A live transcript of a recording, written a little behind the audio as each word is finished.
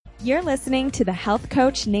You're listening to the Health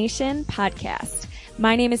Coach Nation podcast.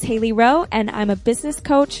 My name is Haley Rowe, and I'm a business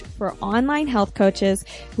coach for online health coaches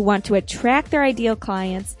who want to attract their ideal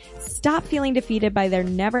clients, stop feeling defeated by their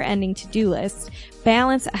never-ending to-do list,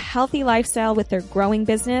 balance a healthy lifestyle with their growing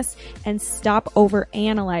business, and stop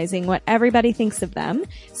overanalyzing what everybody thinks of them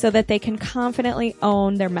so that they can confidently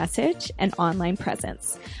own their message and online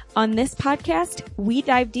presence. On this podcast, we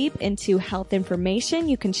dive deep into health information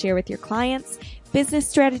you can share with your clients, business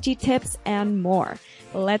strategy tips, and more.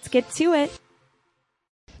 Let's get to it.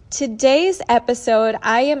 Today's episode,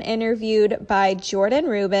 I am interviewed by Jordan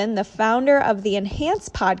Rubin, the founder of the Enhance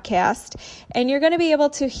podcast, and you're going to be able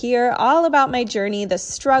to hear all about my journey, the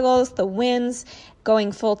struggles, the wins,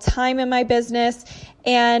 going full time in my business.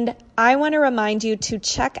 And I want to remind you to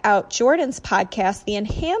check out Jordan's podcast, the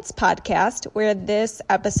Enhance podcast, where this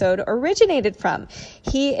episode originated from.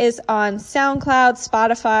 He is on SoundCloud,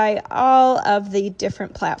 Spotify, all of the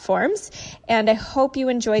different platforms. And I hope you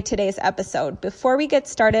enjoyed today's episode. Before we get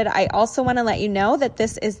started, I also want to let you know that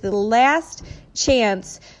this is the last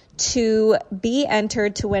chance to be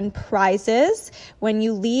entered to win prizes when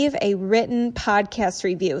you leave a written podcast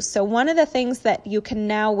review. So one of the things that you can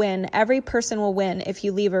now win, every person will win if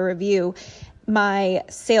you leave a review, my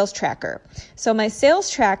sales tracker. So my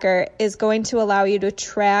sales tracker is going to allow you to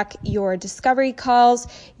track your discovery calls,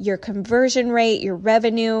 your conversion rate, your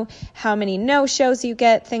revenue, how many no-shows you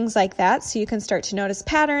get, things like that. So you can start to notice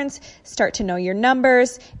patterns, start to know your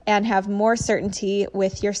numbers, and have more certainty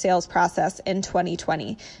with your sales process in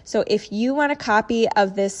 2020. So if you want a copy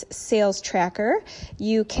of this sales tracker,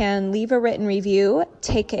 you can leave a written review,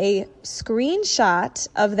 take a screenshot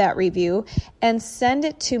of that review, and send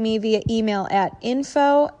it to me via email at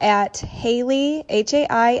info@Haley,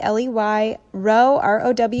 Hailey,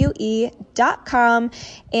 Rowe.com,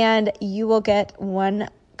 and you will get one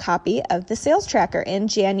copy of the sales tracker in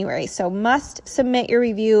January. So must submit your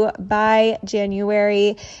review by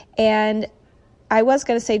January. And I was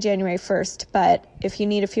going to say January 1st, but if you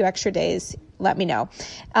need a few extra days, let me know.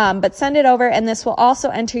 But send it over, and this will also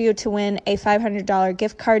enter you to win a $500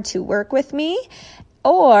 gift card to work with me,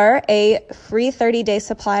 or a free 30-day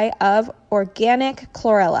supply of organic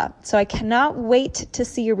chlorella. So I cannot wait to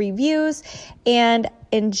see your reviews, and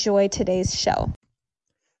enjoy today's show.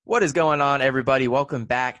 What is going on, everybody? Welcome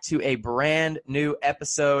back to a brand new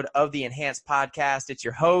episode of the Enhance podcast. It's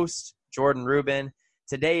your host, Jordan Rubin.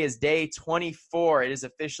 Today is day 24. It is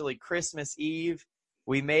officially Christmas Eve.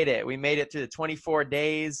 We made it. We made it through the 24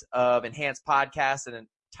 days of Enhance podcast, an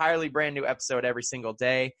entirely brand new episode every single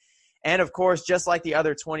day. And of course, just like the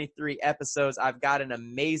other 23 episodes, I've got an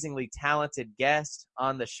amazingly talented guest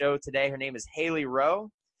on the show today. Her name is Haley Rowe,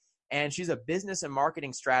 and she's a business and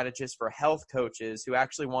marketing strategist for health coaches who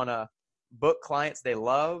actually want to book clients they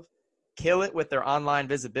love, kill it with their online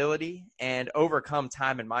visibility, and overcome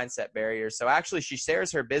time and mindset barriers. So actually, she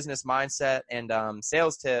shares her business mindset and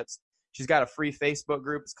sales tips. She's got a free Facebook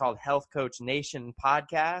group. It's called Health Coach Nation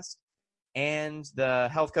Podcast. And the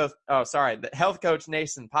Health Coach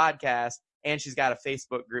Nation podcast, and she's got a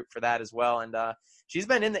Facebook group for that as well. And she's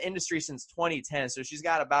been in the industry since 2010, so she's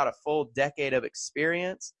got about a full decade of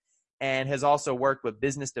experience, and has also worked with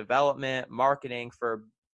business development, marketing for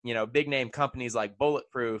big name companies like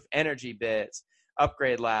Bulletproof, Energy Bits,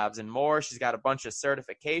 Upgrade Labs, and more. She's got a bunch of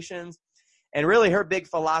certifications, and really her big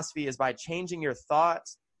philosophy is by changing your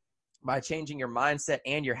thoughts, by changing your mindset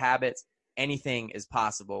and your habits, anything is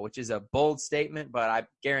possible, which is a bold statement, but I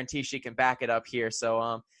guarantee she can back it up here.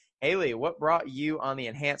 So, Haley, what brought you on the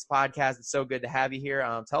Enhance podcast? It's so good to have you here.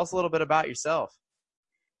 Tell us a little bit about yourself.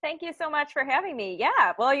 Thank you so much for having me.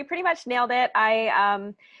 Yeah, well, you pretty much nailed it.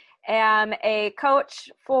 I am a coach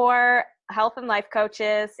for health and life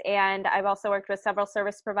coaches, and I've also worked with several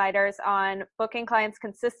service providers on booking clients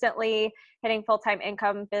consistently, hitting full-time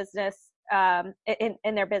income business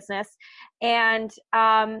in their business, and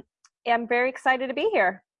I'm very excited to be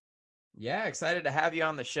here. Yeah, excited to have you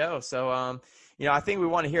on the show. So, I think we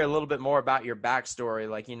want to hear a little bit more about your backstory.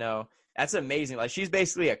 That's amazing. She's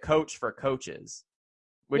basically a coach for coaches,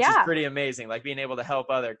 which is pretty amazing, being able to help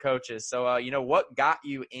other coaches. So, what got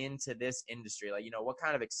you into this industry? What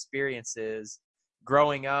kind of experiences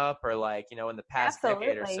growing up or in the past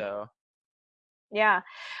decade or so? Yeah.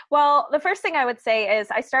 Well, the first thing I would say is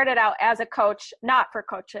I started out as a coach, not for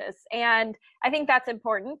coaches. And I think that's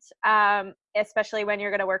important, especially when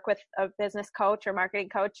you're going to work with a business coach or marketing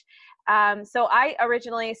coach. So I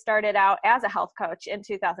originally started out as a health coach in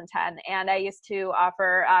 2010, and I used to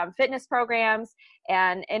offer fitness programs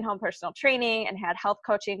and in-home personal training, and had health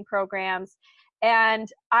coaching programs. And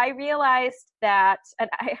I realized that, and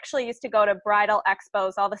I actually used to go to bridal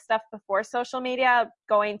expos, all the stuff before social media,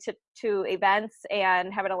 going to events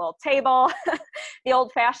and having a little table, the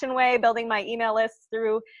old fashioned way, building my email lists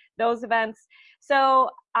through those events. So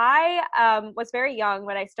I was very young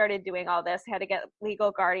when I started doing all this. I had to get legal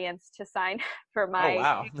guardians to sign for my, Oh,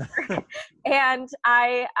 wow. and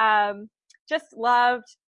I just loved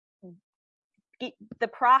the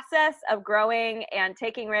process of growing and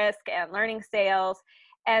taking risk and learning sales.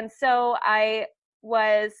 And so I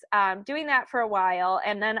was doing that for a while.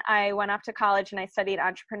 And then I went off to college and I studied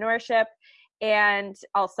entrepreneurship and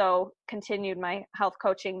also continued my health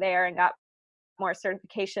coaching there and got more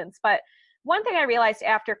certifications. But one thing I realized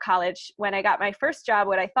after college, when I got my first job,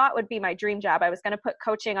 what I thought would be my dream job, I was going to put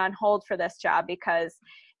coaching on hold for this job because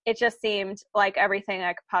it just seemed like everything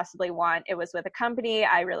I could possibly want. It was with a company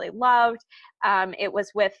I really loved. It was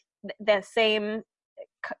with the same,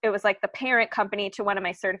 it was like the parent company to one of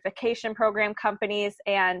my certification program companies.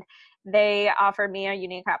 And they offered me a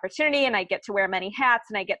unique opportunity, and I get to wear many hats,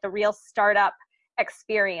 and I get the real startup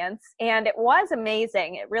experience. And it was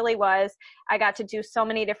amazing. It really was. I got to do so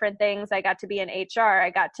many different things. I got to be in HR. I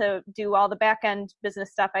got to do all the back end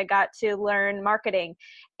business stuff. I got to learn marketing.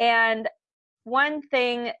 And one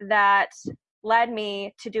thing that led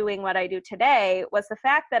me to doing what I do today was the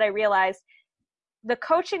fact that I realized the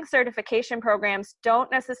coaching certification programs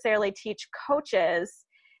don't necessarily teach coaches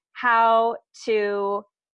how to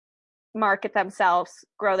market themselves,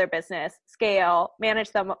 grow their business, scale,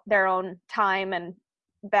 manage their own time and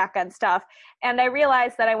back end stuff. And I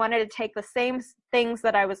realized that I wanted to take the same things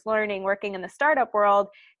that I was learning working in the startup world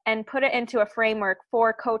and put it into a framework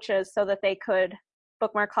for coaches so that they could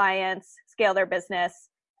book more clients, scale their business,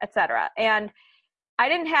 etc. And I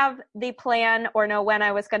didn't have the plan or know when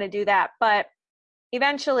I was going to do that, but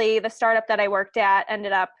eventually the startup that I worked at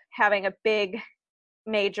ended up having a big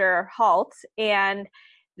major halt, and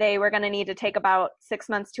they were going to need to take about 6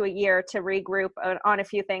 months to a year to regroup on a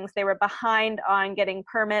few things. They were behind on getting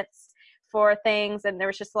permits for things, and there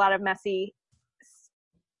was just a lot of messy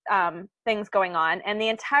things going on. And the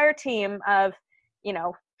entire team of,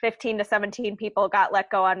 15 to 17 people got let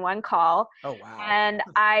go on one call. Oh, wow. And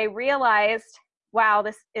I realized, wow,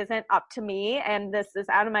 this isn't up to me, and this is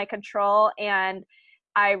out of my control. And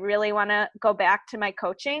I really want to go back to my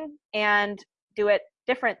coaching and do it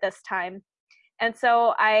different this time. And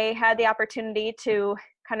so I had the opportunity to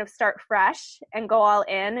kind of start fresh and go all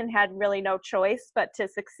in, and had really no choice but to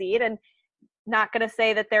succeed. And not going to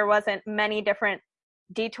say that there wasn't many different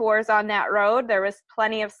detours on that road. There was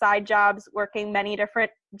plenty of side jobs, working many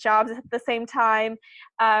different jobs at the same time.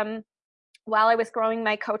 While I was growing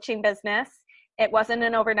my coaching business, it wasn't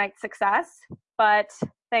an overnight success, but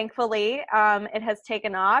thankfully it has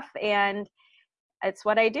taken off, and it's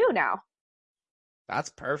what I do now. That's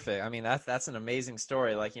perfect. I mean, that's an amazing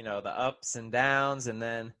story. Like, the ups and downs, and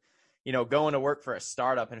then, going to work for a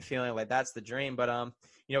startup and feeling like that's the dream. But, kind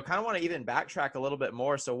of want to even backtrack a little bit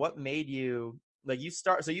more. So what made you,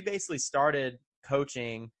 so you basically started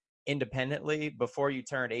coaching independently before you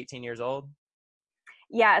turned 18 years old?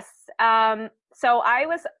 Yes. So I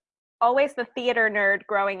was always the theater nerd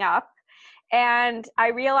growing up, and I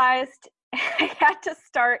realized I had to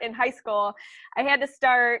start in high school. I had to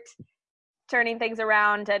start turning things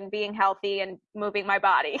around and being healthy and moving my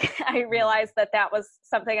body. I realized that was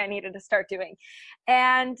something I needed to start doing.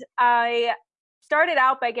 And I started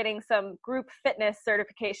out by getting some group fitness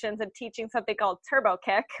certifications and teaching something called Turbo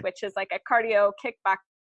Kick, which is like a cardio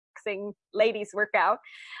kickboxing ladies workout.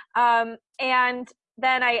 And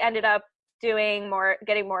then I ended up getting more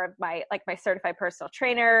of my certified personal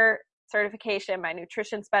trainer certification, my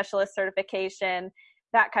nutrition specialist certification,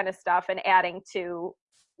 that kind of stuff, and adding to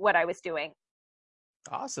what I was doing.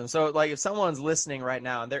 Awesome. So if someone's listening right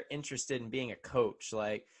now and they're interested in being a coach,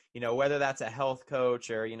 whether that's a health coach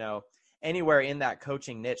or, anywhere in that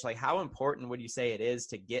coaching niche, how important would you say it is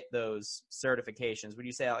to get those certifications? Would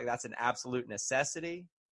you say that's an absolute necessity?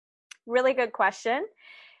 Really good question.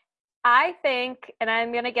 I think, and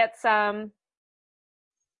I'm going to get some,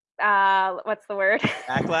 what's the word?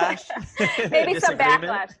 Backlash? Maybe some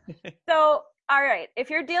backlash. So, all right.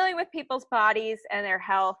 If you're dealing with people's bodies and their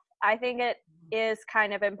health, I think it is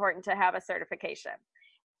kind of important to have a certification.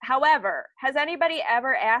 However, has anybody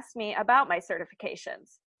ever asked me about my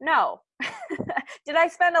certifications? No. Did I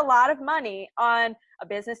spend a lot of money on a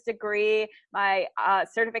business degree, my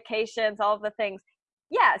certifications, all of the things?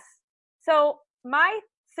 Yes. So my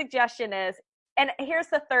suggestion is, and here's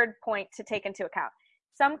the third point to take into account.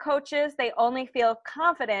 Some coaches, they only feel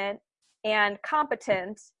confident and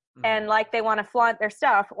competent and like they want to flaunt their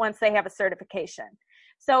stuff once they have a certification.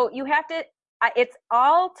 So you have to it's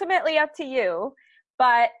ultimately up to you,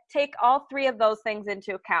 but take all three of those things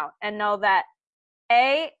into account and know that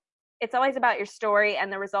it's always about your story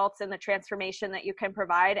and the results and the transformation that you can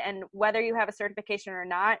provide. And whether you have a certification or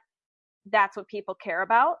not, that's what people care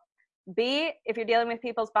about. B, if you're dealing with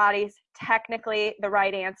people's bodies, technically the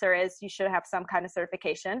right answer is you should have some kind of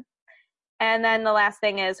certification. And then the last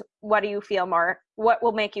thing is, what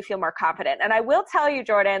will make you feel more confident? And I will tell you,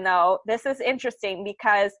 Jordan, though, this is interesting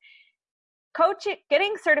because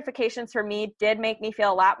getting certifications for me did make me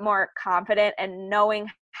feel a lot more confident and knowing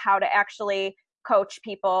how to actually coach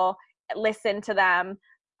people, listen to them,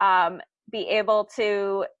 be able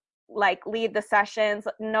to like lead the sessions,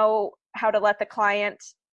 know how to let the client,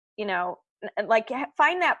 like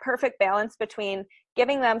find that perfect balance between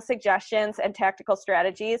giving them suggestions and tactical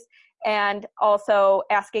strategies and also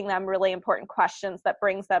asking them really important questions that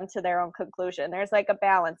brings them to their own conclusion. There's like a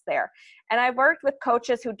balance there. And I've worked with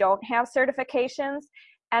coaches who don't have certifications.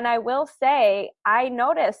 And I will say, I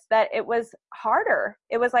noticed that it was harder.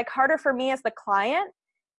 It was like harder for me as the client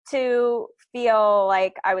to feel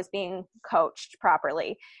like I was being coached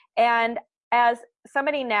properly. And as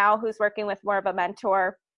somebody now who's working with more of a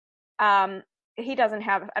mentor, I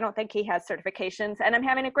don't think he has certifications, and I'm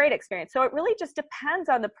having a great experience. So it really just depends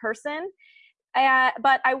on the person.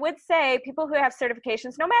 But I would say people who have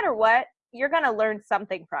certifications, no matter what, you're going to learn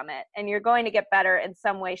something from it and you're going to get better in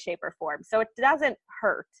some way, shape, or form. So it doesn't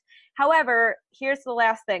hurt. However, here's the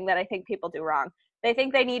last thing that I think people do wrong. They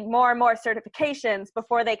think they need more and more certifications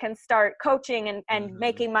before they can start coaching and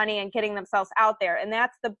making money and getting themselves out there. And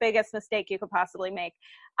that's the biggest mistake you could possibly make.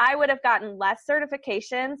 I would have gotten less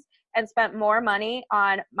certifications and spent more money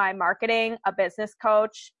on my marketing, a business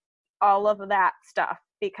coach, all of that stuff,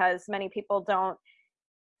 because many people don't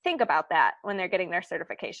think about that when they're getting their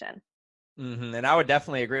certification. And I would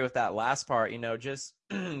definitely agree with that last part. Just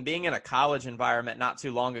being in a college environment not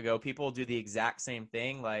too long ago, people do the exact same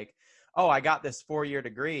thing. Like, oh, I got this 4-year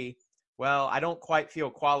degree. Well, I don't quite feel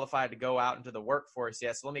qualified to go out into the workforce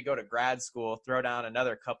yet. So let me go to grad school, throw down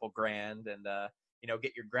another couple grand and,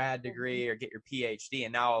 get your grad degree or get your PhD.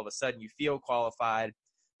 And now all of a sudden you feel qualified,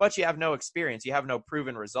 but you have no experience. You have no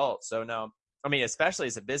proven results. So no, I mean, especially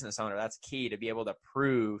as a business owner, that's key to be able to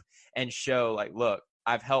prove and show like, look,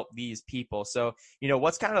 I've helped these people. So,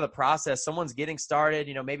 what's kind of the process? Someone's getting started,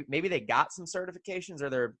 maybe they got some certifications or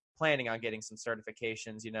they're planning on getting some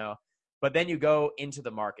certifications, but then you go into the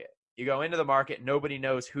market. Nobody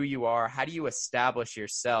knows who you are. How do you establish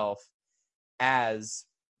yourself as,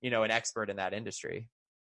 an expert in that industry?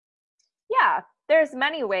 Yeah, there's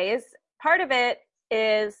many ways. Part of it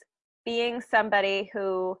is being somebody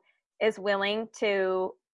who is willing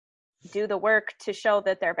to do the work to show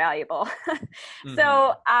that they're valuable.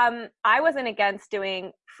 So I wasn't against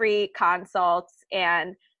doing free consults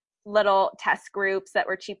and little test groups that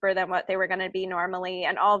were cheaper than what they were going to be normally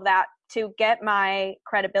and all of that to get my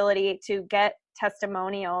credibility, to get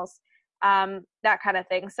testimonials, that kind of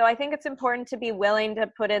thing. So I think it's important to be willing to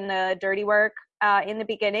put in the dirty work in the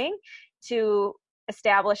beginning to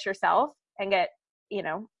establish yourself and get,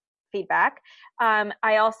 feedback.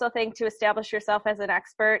 I also think to establish yourself as an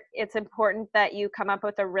expert, it's important that you come up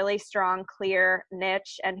with a really strong, clear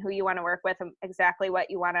niche and who you want to work with and exactly what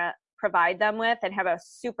you want to provide them with and have a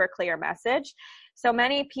super clear message. So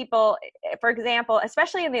many people, for example,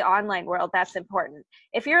 especially in the online world, that's important.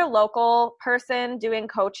 If you're a local person doing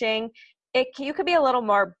coaching, you could be a little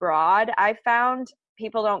more broad. I found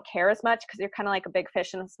people don't care as much because you're kind of like a big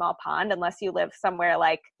fish in a small pond unless you live somewhere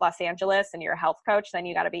like Los Angeles and you're a health coach, then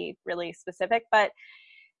you got to be really specific. But,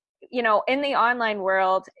 in the online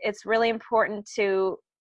world, it's really important to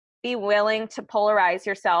be willing to polarize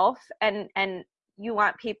yourself and you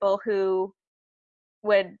want people who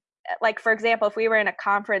would, like, for example, if we were in a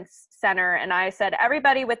conference center and I said,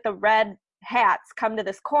 everybody with the red hats come to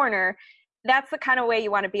this corner, that's the kind of way you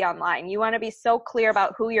want to be online. You want to be so clear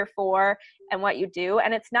about who you're for and what you do.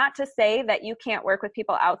 And it's not to say that you can't work with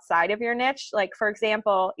people outside of your niche. Like, for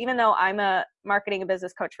example, even though I'm a marketing and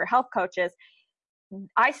business coach for health coaches,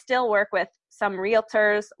 I still work with some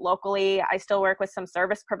realtors locally. I still work with some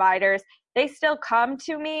service providers. They still come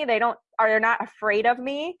to me. They're not afraid of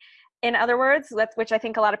me. In other words, which I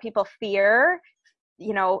think a lot of people fear,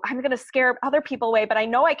 I'm going to scare other people away, but I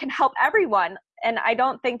know I can help everyone. And I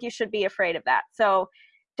don't think you should be afraid of that. So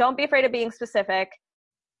don't be afraid of being specific.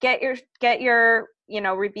 Get your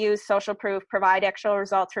reviews, social proof, provide actual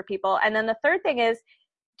results for people. And then the third thing is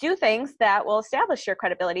do things that will establish your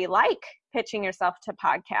credibility, like pitching yourself to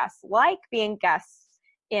podcasts, like being guests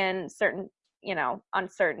in certain, in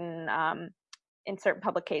certain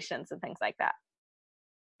publications and things like that.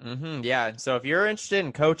 Yeah. So if you're interested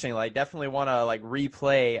in coaching, like definitely want to like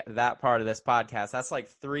replay that part of this podcast. That's like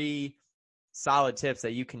 3 solid tips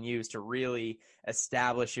that you can use to really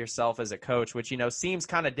establish yourself as a coach, which, seems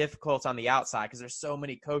kind of difficult on the outside because there's so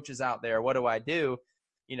many coaches out there. What do I do?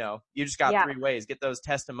 You just got Yeah, 3 ways. Get those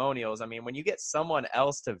testimonials. I mean, when you get someone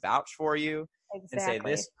else to vouch for you and say,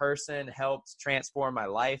 exactly. this person helped transform my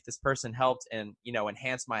life, this person helped and,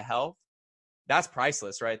 enhance my health, that's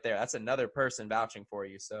priceless right there. That's another person vouching for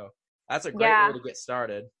you. So that's a great way Yeah. to get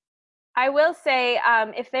started. I will say,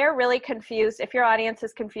 if they're really confused, if your audience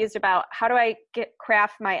is confused about how do I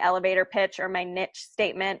craft my elevator pitch or my niche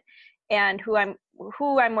statement and who I'm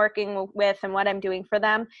working with and what I'm doing for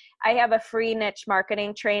them, I have a free niche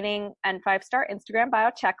marketing training and 5-star Instagram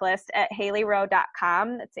bio checklist at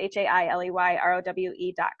HaileyRowe.com. It's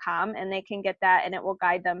HaileyRowe.com, and they can get that, and it will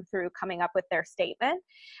guide them through coming up with their statement.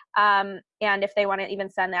 And if they want to even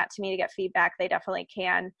send that to me to get feedback, they definitely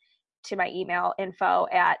can, to my email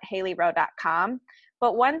info@HaileyRowe.com.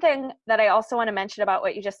 But one thing that I also want to mention about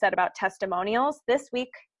what you just said about testimonials, this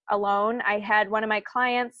week alone, I had one of my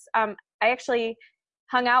clients, I actually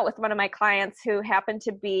hung out with one of my clients who happened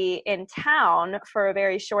to be in town for a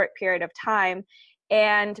very short period of time.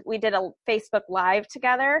 And we did a Facebook Live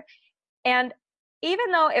together. And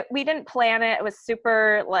even though we didn't plan it, it was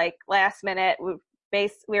super like last minute. We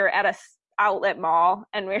were at a outlet mall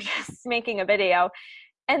and we were just making a video.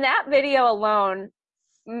 And that video alone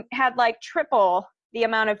had like triple the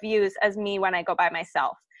amount of views as me when I go by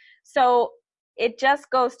myself. So it just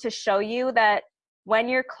goes to show you that when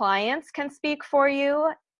your clients can speak for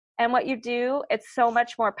you and what you do, it's so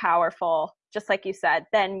much more powerful, just like you said,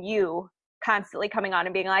 than you constantly coming on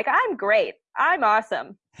and being like, I'm great, I'm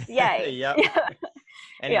awesome, yay. Yep. Yeah,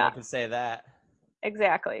 Anyone can say that.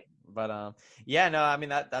 exactly. But yeah, no, I mean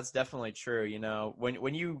that's definitely true.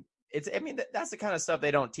 When you I mean that's the kind of stuff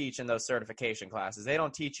they don't teach in those certification classes. They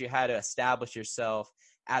don't teach you how to establish yourself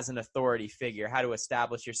as an authority figure, how to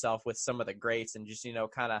establish yourself with some of the greats and just,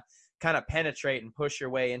 kind of penetrate and push your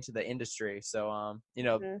way into the industry. So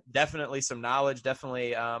Mm-hmm. definitely some knowledge,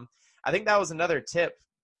 definitely I think that was another tip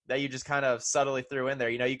that you just kind of subtly threw in there.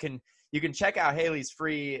 You can check out Hailey's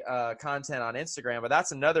free content on Instagram, but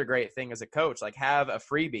that's another great thing as a coach, like have a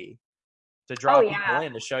freebie to Oh draw people yeah,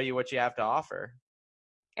 in to show you what you have to offer.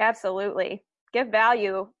 absolutely. Give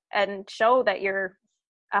value and show that you're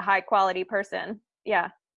a high quality person. Yeah.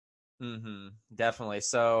 Definitely.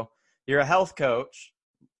 So you're a health coach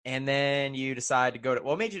and then you decide to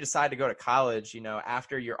what made you decide to go to college,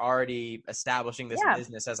 after you're already establishing this Yeah.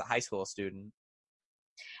 business as a high school student?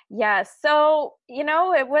 Yeah. So,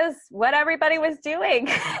 it was what everybody was doing.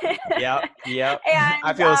 Yep. I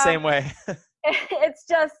And feel the same way. it's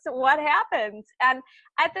just what happened. And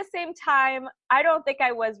at the same time, I don't think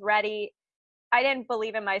I was ready. I didn't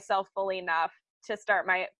believe in myself fully enough to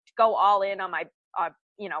go all in on my,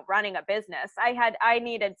 running a business. I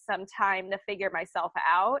needed some time to figure myself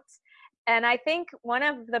out. And I think one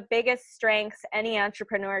of the biggest strengths any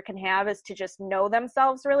entrepreneur can have is to just know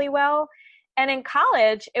themselves really well. And in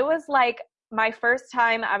college, it was like my first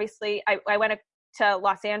time. Obviously, I went to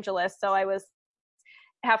Los Angeles, so I was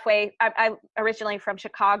halfway. I'm originally from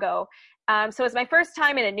Chicago. So it was my first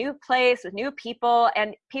time in a new place with new people,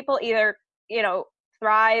 and people either,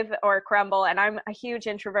 thrive or crumble. And I'm a huge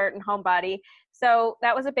introvert and homebody. So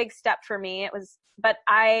that was a big step for me. But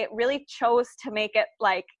I really chose to make it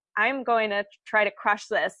like, I'm going to try to crush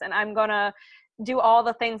this, and I'm going to do all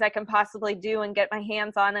the things I can possibly do and get my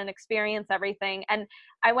hands on and experience everything. And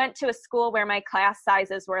I went to a school where my class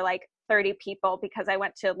sizes were like 30 people because I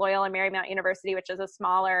went to Loyola Marymount University, which is a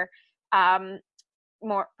smaller,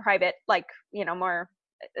 more private,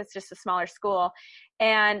 it's just a smaller school.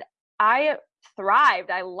 And I thrived.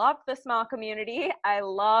 I loved the small community. I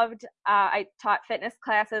taught fitness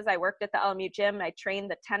classes. I worked at the LMU gym. I trained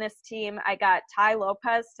the tennis team. I got Tai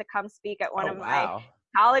Lopez to come speak at one of my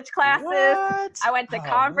college classes. What? I went to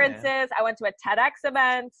conferences. Man. I went to a TEDx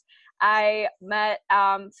event. I met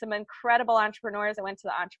some incredible entrepreneurs. I went to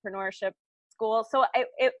the entrepreneurship school. So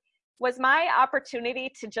it was my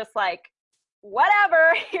opportunity to just like,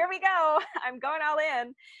 whatever, here we go. I'm going all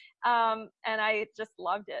in. And I just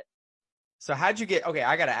loved it. So I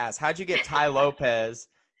got to ask, how'd you get Tai Lopez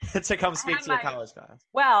to come speak to your college class?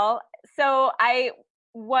 Well, so I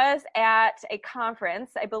was at a conference.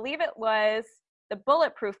 I believe it was the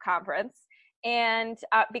Bulletproof Conference. And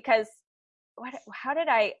because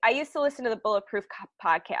I used to listen to the Bulletproof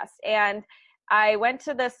podcast, and I went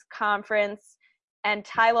to this conference and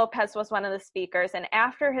Tai Lopez was one of the speakers. And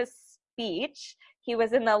after his speech, he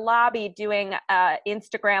was in the lobby doing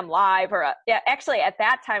Instagram Live, or actually at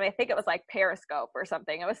that time, I think it was like Periscope or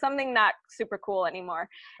something. It was something not super cool anymore.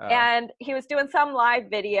 And he was doing some live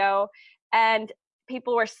video, and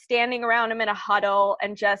people were standing around him in a huddle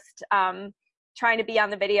and just trying to be on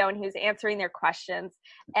the video, and he was answering their questions.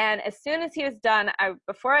 And as soon as he was done,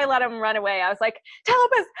 before I let him run away, I was like,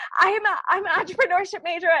 Talopez, I'm an entrepreneurship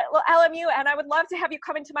major at LMU, and I would love to have you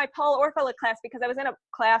come into my Paul Orfalea class, because I was in a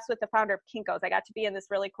class with the founder of Kinko's. I got to be in this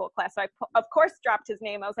really cool class. So I, of course, dropped his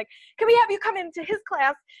name. I was like, can we have you come into his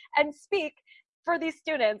class and speak for these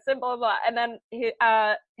students, and blah, blah, blah. And then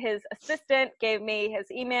his assistant gave me his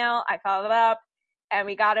email. I followed up, and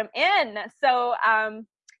we got him in. So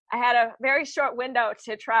I had a very short window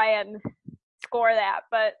to try and score that,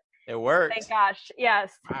 but it worked. Thank gosh.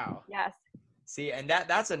 Yes. Wow. Yes. See, and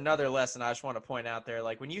that's another lesson I just want to point out there.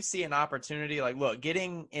 Like, when you see an opportunity, like, look,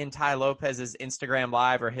 getting in Tai Lopez's Instagram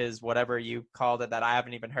Live, or his whatever you called it that I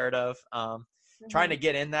haven't even heard of, trying to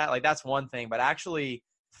get in that, like, that's one thing, but actually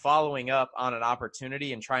following up on an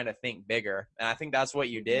opportunity and trying to think bigger. And I think that's what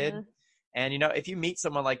you did. And, if you meet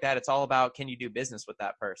someone like that, it's all about, can you do business with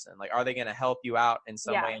that person? Like, are they going to help you out in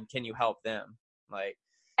some way, and can you help them? Like,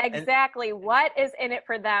 exactly. What is in it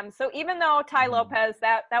for them? So even though Tai Lopez,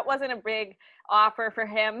 that wasn't a big offer for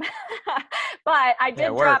him, but I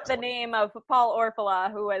did drop the name of Paul Orfalea,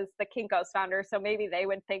 who was the Kinko's founder. So maybe they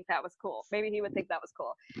would think that was cool. Maybe he would think that was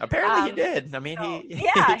cool. Apparently he did. I mean, he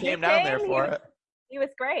came down there for it. He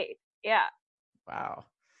was great. Yeah. Wow.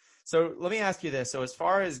 So let me ask you this. So as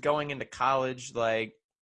far as going into college, like,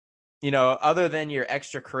 other than your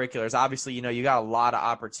extracurriculars, obviously, you got a lot of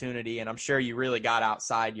opportunity, and I'm sure you really got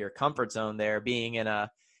outside your comfort zone there, being in a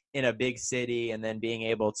big city, and then being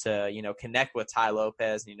able to, connect with Tai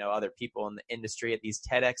Lopez and, other people in the industry at these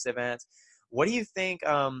TEDx events. What do you think?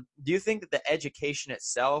 Do you think that the education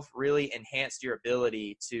itself really enhanced your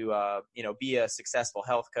ability to, be a successful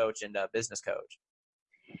health coach and a business coach?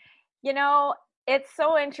 It's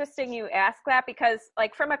so interesting you ask that, because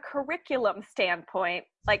like from a curriculum standpoint,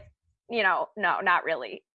 like, no, not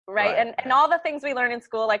really. Right. And all the things we learn in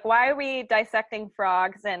school, like, why are we dissecting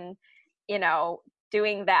frogs and,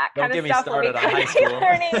 doing that kind of stuff? Don't get me started on high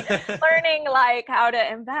school. learning like how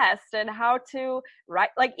to invest and how to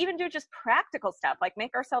like even do just practical stuff, like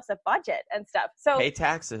make ourselves a budget and stuff. So pay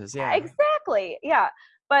taxes. Yeah, exactly. Yeah.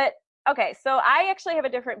 But okay, so I actually have a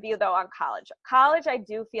different view though on college. College, I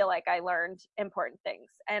do feel like I learned important things,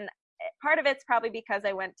 and part of it's probably because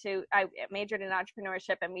I majored in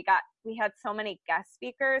entrepreneurship, and we had so many guest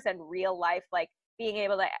speakers and real life, like being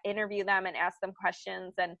able to interview them and ask them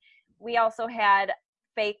questions. And we also had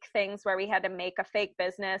fake things where we had to make a fake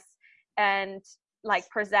business and like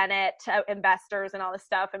present it to investors and all this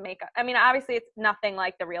stuff, and obviously it's nothing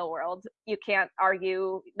like the real world. You can't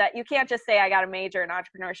argue that. You can't just say I got a major in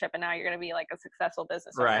entrepreneurship and now you're going to be like a successful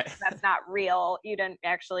business owner. Right. That's not real. You didn't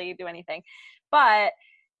actually do anything. But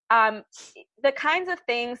the kinds of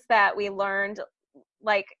things that we learned,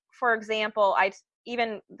 like, for example,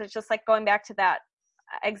 just like going back to that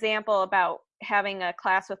example about having a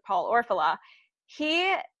class with Paul Orfalea,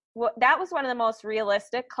 that was one of the most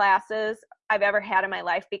realistic classes I've ever had in my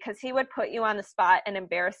life, because he would put you on the spot and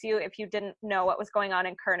embarrass you if you didn't know what was going on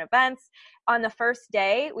in current events. On the first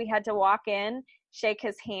day, we had to walk in, shake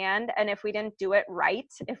his hand, and if we didn't do it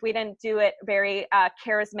right, if we didn't do it very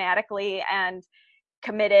charismatically and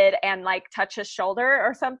committed and like touch his shoulder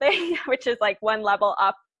or something, which is like one level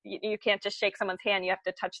up. You can't just shake someone's hand. You have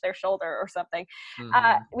to touch their shoulder or something.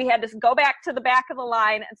 We had to go back to the back of the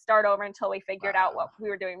line and start over until we figured out what we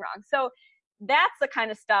were doing wrong. So that's the kind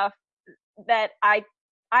of stuff that I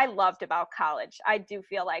loved about college. I do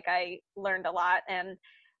feel like I learned a lot. And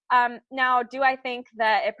now, do I think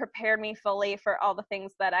that it prepared me fully for all the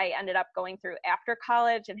things that I ended up going through after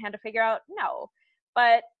college and had to figure out? No.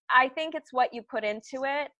 But I think it's what you put into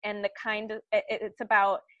it, and it's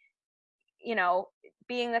about,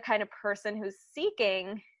 being the kind of person who's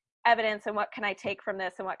seeking evidence, and what can I take from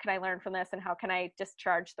this, and what can I learn from this, and how can I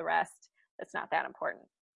discharge the rest that's not that important.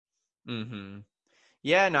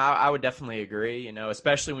 Yeah, no, I would definitely agree,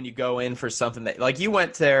 especially when you go in for something that, like, you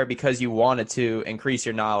went there because you wanted to increase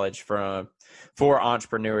your knowledge for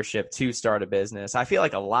entrepreneurship to start a business. I feel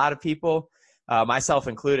like a lot of people, myself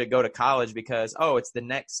included, go to college because, it's the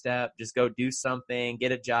next step, just go do something,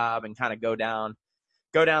 get a job, and kind of go down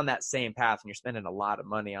that same path, and you're spending a lot of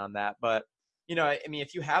money on that. But,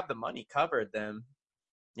 if you have the money covered, then,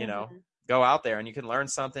 go out there and you can learn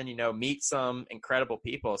something, meet some incredible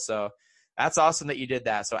people. So that's awesome that you did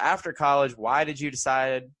that. So after college, why did you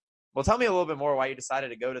decide? Well, tell me a little bit more why you decided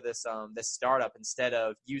to go to this startup instead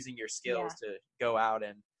of using your skills to go out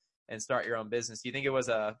and start your own business? Do you think it was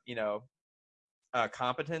a, a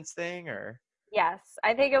competence thing or? Yes,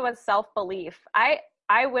 I think it was self-belief.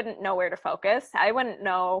 I wouldn't know where to focus. I wouldn't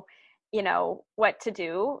know, what to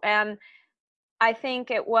do. And I think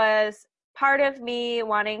it was part of me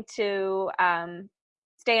wanting to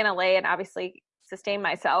stay in LA and obviously sustain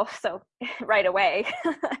myself, so right away.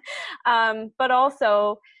 But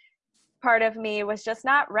also part of me was just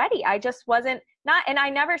not ready. I just wasn't not, and I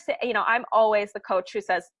never say, I'm always the coach who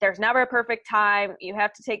says there's never a perfect time. You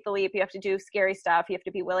have to take the leap. You have to do scary stuff. You have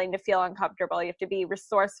to be willing to feel uncomfortable. You have to be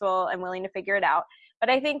resourceful and willing to figure it out. But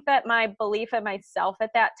I think that my belief in myself at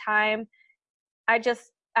that time,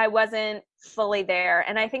 I wasn't fully there.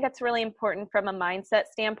 And I think it's really important from a mindset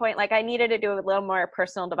standpoint. Like I needed to do a little more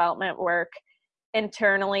personal development work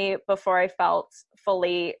internally before I felt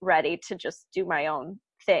fully ready to just do my own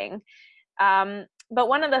thing. But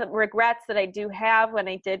one of the regrets that I do have when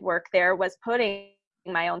I did work there was putting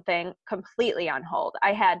my own thing completely on hold.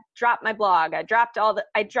 I had dropped my blog. I dropped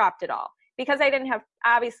it all because I didn't have,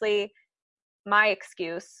 obviously my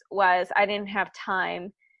excuse was I didn't have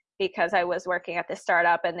time because I was working at the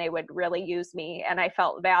startup and they would really use me and I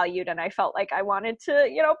felt valued and I felt like I wanted to,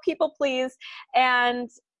 people please. And,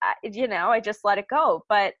 I just let it go.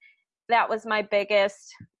 But that was my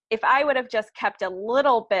biggest, if I would have just kept a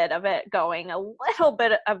little bit of it going, a little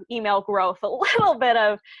bit of email growth, a little bit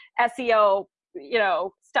of SEO,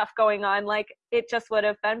 stuff going on, like it just would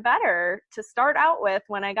have been better to start out with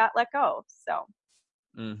when I got let go. So.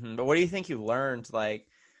 Mm-hmm. But what do you think you learned? Like,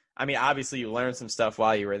 I mean, obviously you learned some stuff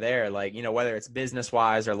while you were there, like, whether it's business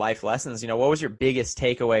wise or life lessons, what was your biggest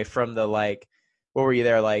takeaway from what were you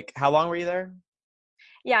there? Like, how long were you there?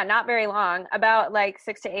 Yeah, not very long, about like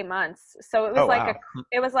 6 to 8 months. So it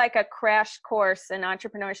was like a crash course in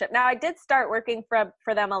entrepreneurship. Now I did start working for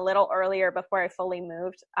them a little earlier before I fully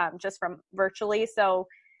moved, just from virtually. So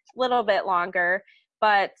a little bit longer,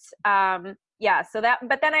 but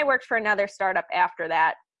but then I worked for another startup after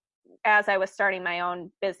that as I was starting my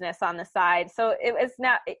own business on the side. So it was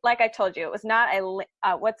not, like I told you, it was not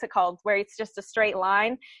what's it called, where it's just a straight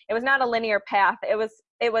line. It was not a linear path. It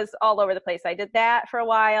was all over the place. I did that for a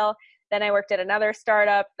while. Then I worked at another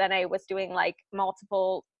startup. Then I was doing like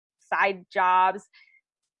multiple side jobs.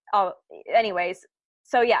 Anyways.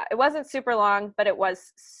 So yeah, it wasn't super long, but it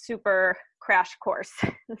was super crash course.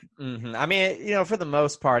 Mm-hmm. I mean, for the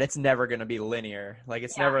most part, it's never going to be linear. Like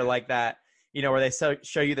it's never like that. Where they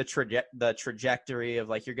show you the trajectory of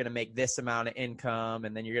like, you're going to make this amount of income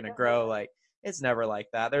and then you're going to grow. Like it's never like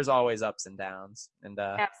that. There's always ups and downs. And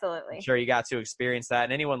absolutely. I'm sure you got to experience that.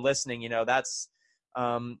 And anyone listening, that's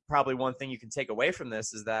probably one thing you can take away from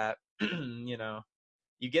this is that,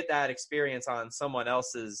 you get that experience on someone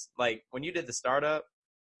else's, like when you did the startup,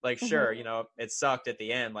 like, sure, it sucked at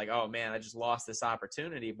the end. Like, oh man, I just lost this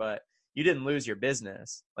opportunity, but you didn't lose your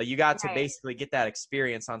business. Like you got to basically get that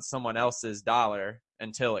experience on someone else's dollar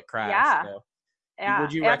until it crashed. Yeah. So, yeah.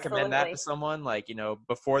 Would you recommend that to someone, like,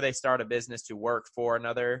 before they start a business, to work for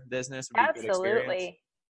another business? Would be a good experience?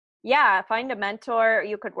 Yeah. Find a mentor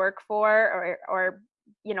you could work for or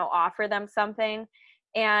offer them something.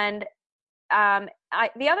 And I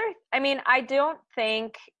don't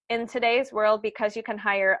think in today's world, because you can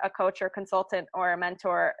hire a coach or consultant or a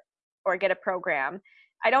mentor or get a program,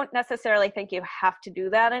 I don't necessarily think you have to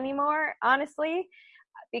do that anymore, honestly,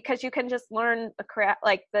 because you can just learn the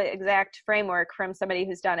exact framework from somebody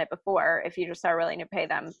who's done it before if you just are willing to pay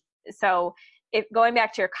them. So if going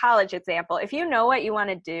back to your college example, if you know what you want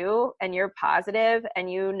to do and you're positive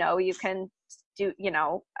and you can do,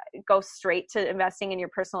 go straight to investing in your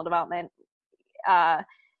personal development,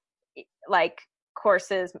 like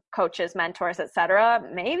courses, coaches, mentors, etc.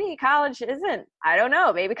 Maybe college isn't, I don't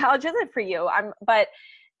know, maybe college isn't for you. I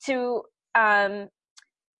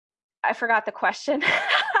forgot the question,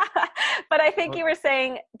 but I think you were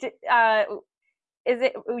saying, do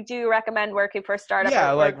you recommend working for a startup?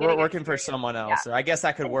 Yeah, like we're working for someone else. Yeah. Or I guess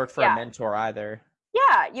I could work for a mentor either.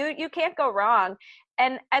 Yeah, you can't go wrong.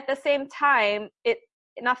 And at the same time,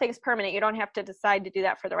 nothing's permanent. You don't have to decide to do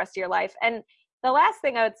that for the rest of your life. And the last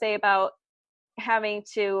thing I would say about having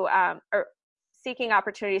to or seeking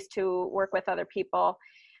opportunities to work with other people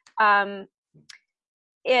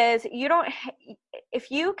is you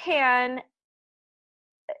can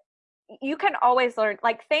always learn,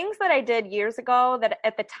 like things that I did years ago that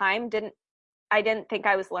at the time I didn't think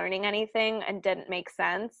I was learning anything and didn't make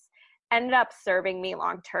sense, ended up serving me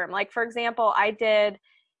long term. Like for example, I did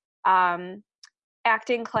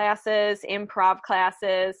acting classes, improv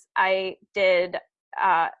classes. I did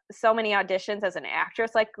so many auditions as an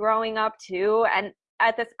actress, like growing up too. And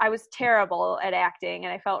I was terrible at acting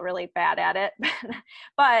and I felt really bad at it,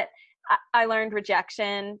 but I learned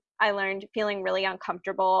rejection. I learned feeling really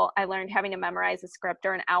uncomfortable. I learned having to memorize a script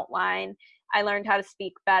or an outline. I learned how to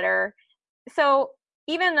speak better. So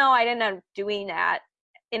even though I didn't end up doing that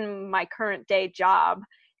in my current day job,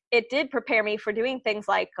 it did prepare me for doing things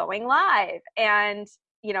like going live and,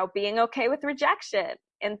 you know, being okay with rejection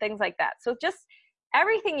and things like that. So just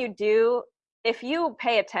everything you do, if you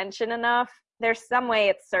pay attention enough, there's some way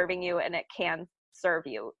it's serving you and it can serve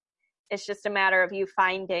you. It's just a matter of you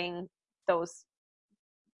finding those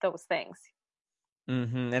things.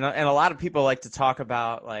 Mm-hmm. And a lot of people like to talk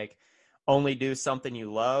about like only do something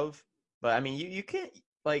you love, but I mean, you can't,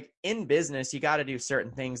 like, in business, you got to do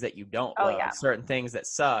certain things that you don't Oh love, yeah. certain things that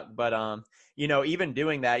suck. But, you know, even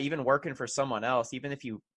doing that, even working for someone else, even if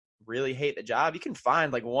you really hate the job, you can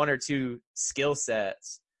find like one or two skill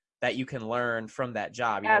sets that you can learn from that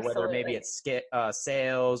job, you know, whether maybe Absolutely. it's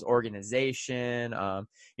sales, organization,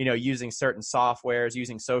 you know, using certain softwares,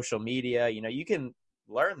 using social media, you know, you can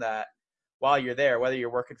learn that while you're there, whether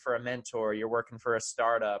you're working for a mentor, you're working for a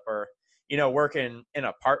startup, or, you know, working in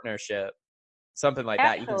a partnership, something like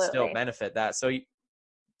that, you can still Absolutely. benefit that. So you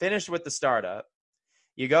finish with the startup,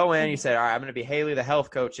 you go in, you Mm-hmm. say, all right, I'm going to be Haley, the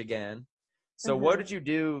health coach again. So what Mm-hmm. did you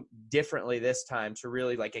do differently this time to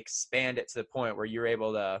really like expand it to the point where you're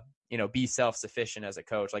able to, you know, be self-sufficient as a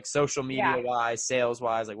coach, like social media Yeah. wise, sales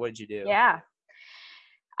wise, like what did you do? Yeah.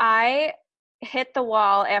 I hit the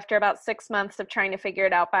wall after about 6 months of trying to figure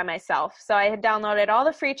it out by myself. So I had downloaded all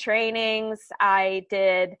the free trainings. I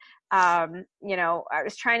did, you know, I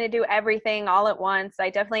was trying to do everything all at once.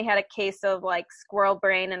 I definitely had a case of like squirrel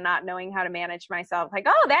brain and not knowing how to manage myself. Like,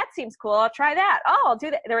 oh, that seems cool. I'll try that. Oh, I'll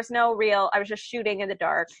do that. There was no real, I was just shooting in the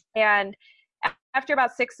dark. And after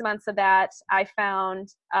about 6 months of that, I found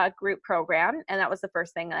a group program. And that was the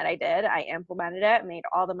first thing that I did. I implemented it, made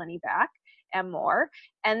all the money back and more.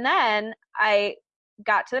 And then I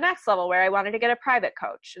got to the next level where I wanted to get a private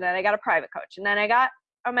coach. And then I got a private coach. And then I got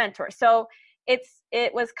a mentor. So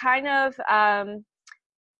it was kind of,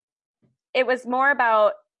 it was more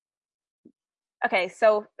about, okay,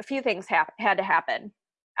 so a few things had to happen.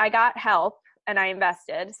 I got help and I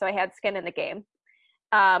invested. So I had skin in the game.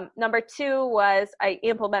 Number two was I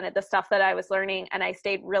implemented the stuff that I was learning and I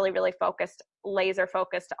stayed really, really focused, laser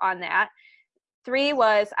focused on that. Three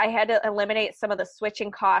was I had to eliminate some of the switching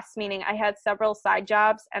costs, meaning I had several side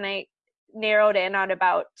jobs and I narrowed in on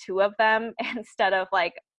about two of them instead of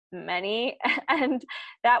like many. And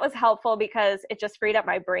that was helpful because it just freed up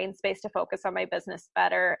my brain space to focus on my business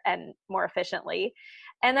better and more efficiently.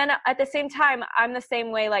 And then at the same time, I'm the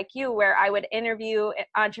same way like you, where I would interview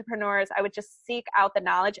entrepreneurs. I would just seek out the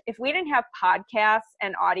knowledge. If we didn't have podcasts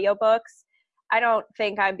and audiobooks, I don't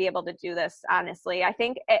think I'd be able to do this, honestly. I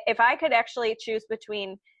think if I could actually choose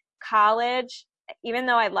between college, even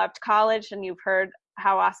though I loved college and you've heard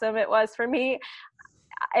how awesome it was for me,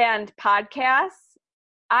 and podcasts,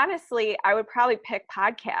 honestly, I would probably pick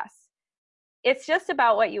podcasts. It's just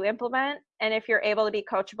about what you implement and if you're able to be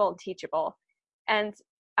coachable and teachable. And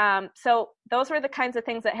so those were the kinds of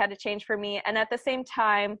things that had to change for me. And at the same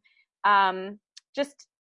time, just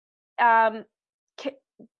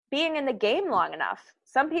being in the game long enough.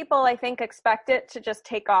 Some people, I think, expect it to just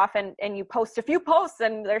take off and you post a few posts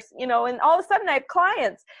and there's, you know, and all of a sudden I have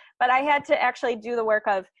clients. But I had to actually do the work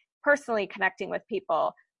of personally connecting with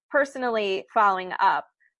people, personally following up,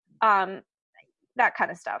 that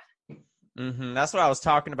kind of stuff. Mm-hmm. That's what I was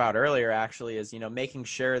talking about earlier, actually, is, you know, making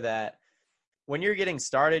sure that when you're getting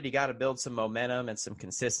started, you got to build some momentum and some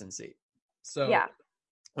consistency. So Yeah.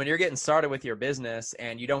 when you're getting started with your business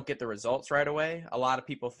and you don't get the results right away, a lot of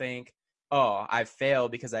people think, oh, I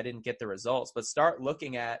failed because I didn't get the results. But start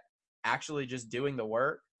looking at actually just doing the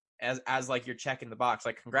work as like you're checking the box.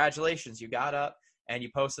 Like, congratulations, you got up and you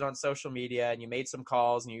posted on social media and you made some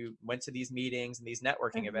calls and you went to these meetings and these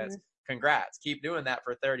networking events. Congrats. Keep doing that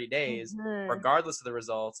for 30 days, regardless of the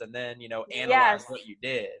results. And then, you know, analyze Yes. what you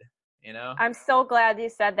did, you know? I'm so glad you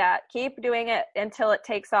said that. Keep doing it until it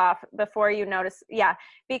takes off before you notice. Yeah,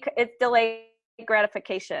 because it's delayed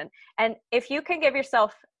gratification. And if you can give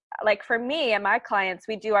yourself, like for me and my clients,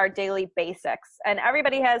 we do our daily basics. And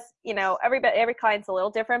everybody has, you know, every client's a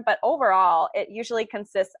little different, but overall, it usually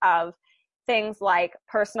consists of things like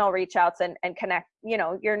personal reach outs and connect, you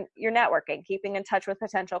know, your networking, keeping in touch with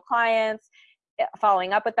potential clients,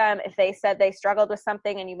 following up with them. If they said they struggled with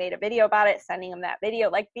something and you made a video about it, sending them that video,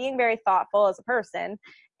 like being very thoughtful as a person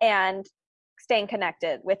and staying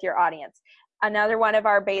connected with your audience. Another one of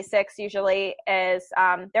our basics usually is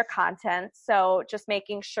their content. So just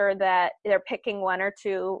making sure that they're picking one or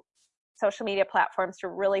two social media platforms to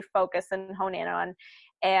really focus and hone in on,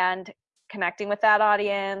 and connecting with that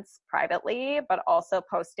audience privately, but also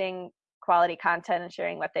posting quality content and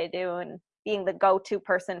sharing what they do and being the go-to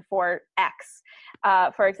person for X,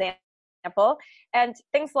 for example. And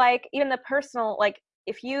things like even the personal, like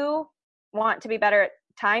if you want to be better at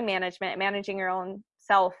time management, managing your own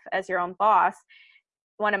self as your own boss,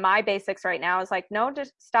 one of my basics right now is like, no,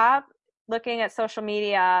 just stop looking at social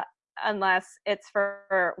media unless it's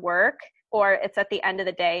for work or it's at the end of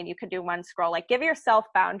the day and you can do one scroll. Like, give yourself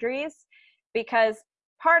boundaries, because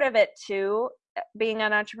part of it too, being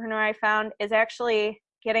an entrepreneur, I found, is actually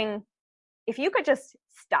getting, if you could just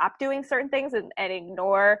stop doing certain things and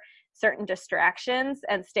ignore certain distractions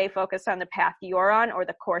and stay focused on the path you're on or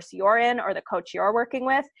the course you're in or the coach you're working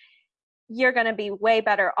with, you're going to be way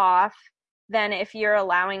better off than if you're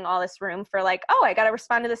allowing all this room for like, oh, I got to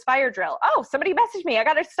respond to this fire drill. Oh, somebody messaged me. I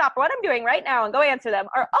got to stop what I'm doing right now and go answer them.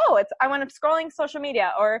 Or, oh, I want to scrolling social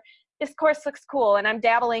media, or this course looks cool and I'm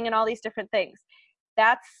dabbling in all these different things.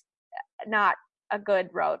 That's not a good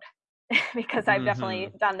road because I've definitely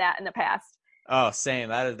done that in the past. Oh, same.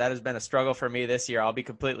 That has been a struggle for me this year. I'll be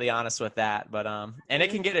completely honest with that. But and it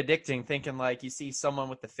can get addicting, thinking like you see someone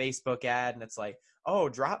with the Facebook ad and it's like, oh,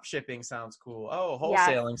 drop shipping sounds cool. Oh,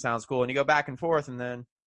 wholesaling sounds cool. And you go back and forth, and then,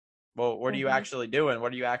 well, what are you actually doing?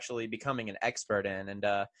 What are you actually becoming an expert in? And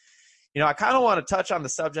I kind of want to touch on the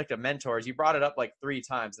subject of mentors. You brought it up like 3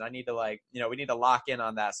 times, and I need to we need to lock in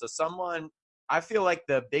on that. So I feel like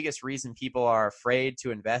the biggest reason people are afraid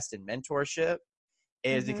to invest in mentorship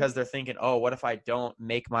is because they're thinking, oh, what if I don't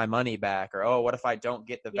make my money back? Or, oh, what if I don't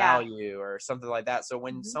get the value or something like that? So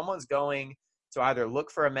when someone's going to either look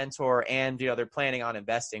for a mentor and, they're planning on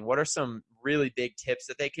investing, what are some really big tips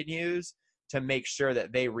that they can use to make sure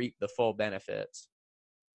that they reap the full benefits?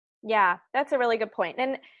 Yeah, that's a really good point.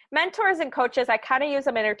 And mentors and coaches, I kind of use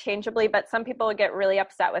them interchangeably, but some people would get really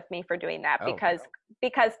upset with me for doing that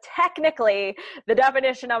because technically the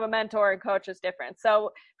definition of a mentor and coach is different.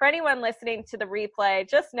 So for anyone listening to the replay,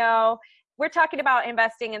 just know we're talking about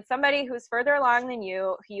investing in somebody who's further along than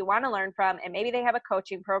you, who you want to learn from, and maybe they have a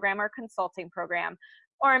coaching program or consulting program,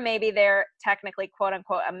 or maybe they're technically quote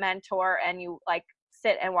unquote a mentor and you like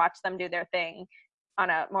sit and watch them do their thing on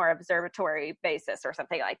a more observatory basis or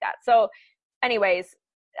something like that. So anyways,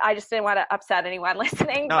 I just didn't want to upset anyone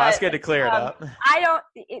listening. No, that's good to clear it up.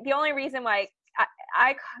 The only reason why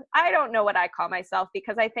I don't know what I call myself,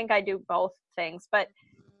 because I think I do both things. But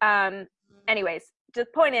anyways, the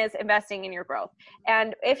point is investing in your growth.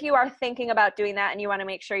 And if you are thinking about doing that and you want to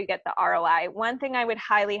make sure you get the ROI, one thing I would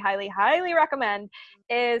highly, highly, highly recommend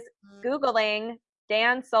is Googling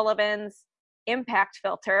Dan Sullivan's impact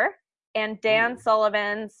filter and Dan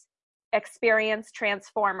Sullivan's experience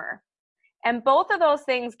transformer. And both of those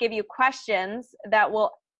things give you questions that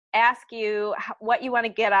will ask you what you want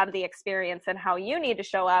to get out of the experience and how you need to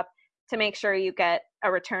show up to make sure you get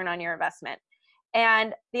a return on your investment.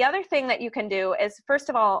 And the other thing that you can do is, first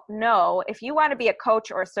of all, know if you want to be a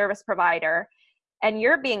coach or a service provider and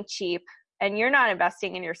you're being cheap and you're not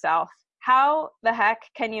investing in yourself, how the heck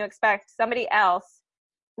can you expect somebody else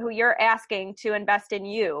who you're asking to invest in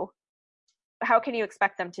you? How can you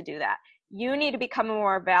expect them to do that? You need to become a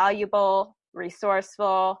more valuable,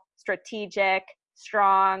 resourceful, strategic,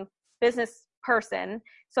 strong business person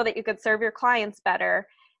so that you could serve your clients better.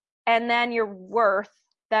 And then you're worth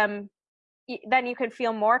them. Then you could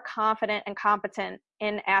feel more confident and competent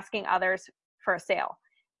in asking others for a sale.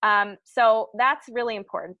 So that's really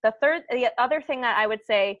important. The other thing that I would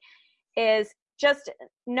say is just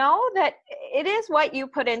know that it is what you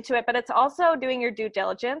put into it, but it's also doing your due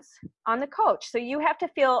diligence on the coach. So you have to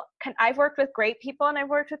feel, I've worked with great people and I've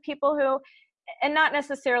worked with people who, and not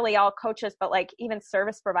necessarily all coaches, but like even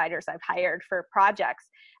service providers I've hired for projects.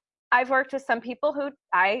 I've worked with some people who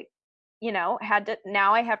I have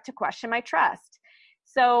to question my trust.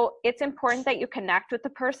 So it's important that you connect with the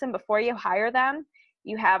person before you hire them.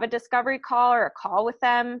 You have a discovery call or a call with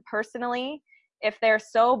them personally. If they're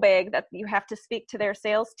so big that you have to speak to their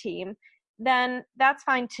sales team, then that's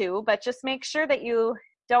fine too. But just make sure that you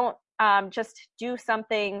don't just do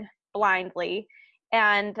something blindly.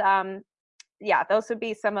 And those would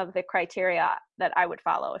be some of the criteria that I would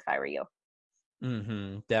follow if I were you.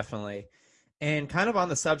 Definitely. And kind of on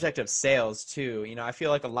the subject of sales too, I feel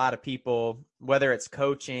like a lot of people, whether it's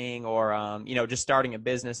coaching or, just starting a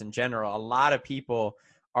business in general, a lot of people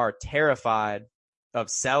are terrified of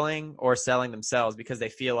selling or selling themselves because they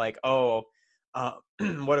feel like,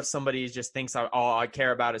 what if somebody just thinks all I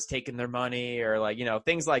care about is taking their money, or like,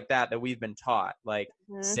 things like that we've been taught, like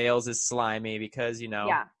sales is slimy because,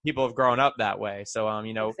 people have grown up that way. So,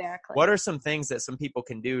 Exactly. What are some things that some people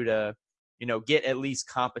can do to get at least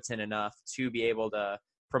competent enough to be able to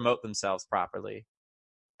promote themselves properly?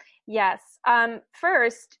 Yes.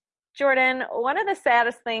 First, Jordan, one of the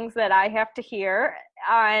saddest things that I have to hear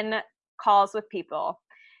on calls with people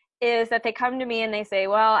is that they come to me and they say,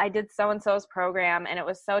 well, I did so-and-so's program and it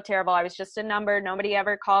was so terrible. I was just a number. Nobody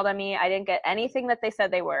ever called on me. I didn't get anything that they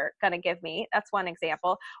said they were going to give me. That's one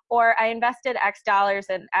example. Or I invested X dollars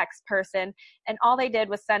in X person and all they did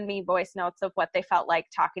was send me voice notes of what they felt like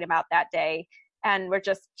talking about that day and were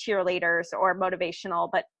just cheerleaders or motivational,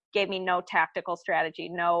 but gave me no tactical strategy,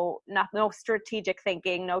 no strategic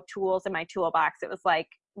thinking, no tools in my toolbox. It was like,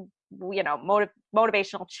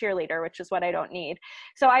 motivational cheerleader, which is what I don't need.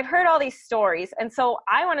 So I've heard all these stories. And so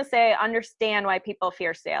I want to say, I understand why people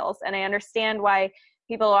fear sales. And I understand why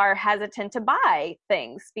people are hesitant to buy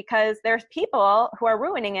things because there's people who are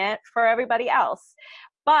ruining it for everybody else.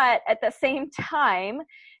 But at the same time,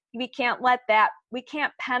 we can't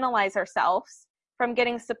penalize ourselves from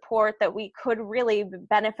getting support that we could really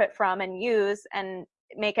benefit from and use and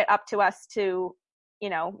make it up to us to,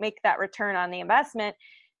 make that return on the investment.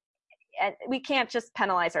 And we can't just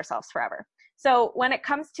penalize ourselves forever. So when it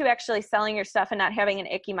comes to actually selling your stuff and not having an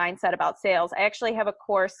icky mindset about sales, I actually have a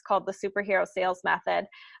course called the Superhero Sales Method,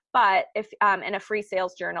 but if in a free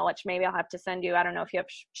sales journal, which maybe I'll have to send you. I don't know if you have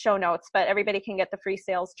show notes, but everybody can get the free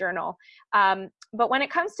sales journal. But when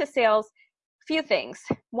it comes to sales, few things.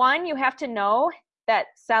 One, you have to know that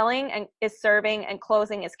selling is serving and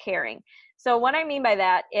closing is caring. So what I mean by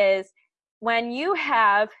that is when you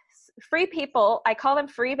have free people, I call them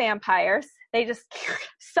free vampires. They just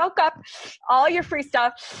soak up all your free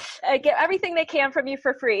stuff, get everything they can from you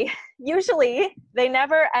for free. Usually they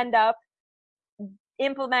never end up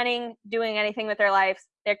implementing, doing anything with their lives.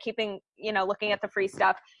 They're keeping, looking at the free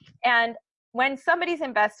stuff. And when somebody's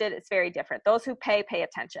invested, it's very different. Those who pay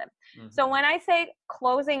attention. Mm-hmm. So when I say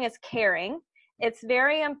closing is caring, it's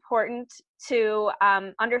very important to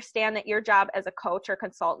understand that your job as a coach or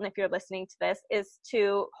consultant, if you're listening to this, is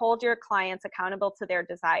to hold your clients accountable to their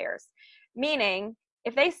desires. Meaning,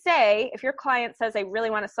 if your client says they really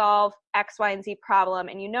want to solve X, Y, and Z problem,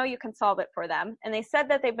 and you can solve it for them, and they said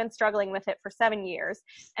that they've been struggling with it for 7 years,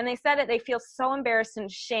 and they said that they feel so embarrassed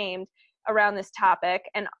and shamed around this topic,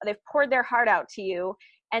 and they've poured their heart out to you,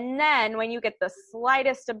 and then when you get the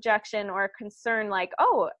slightest objection or concern like,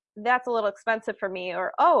 oh, that's a little expensive for me,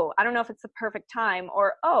 or, oh, I don't know if it's the perfect time,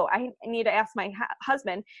 or, oh, I need to ask my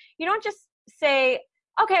husband. You don't just say,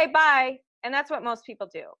 okay, bye. And that's what most people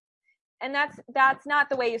do. And that's not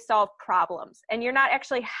the way you solve problems. And you're not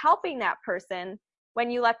actually helping that person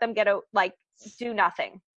when you let them do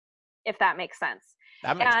nothing, if that makes sense.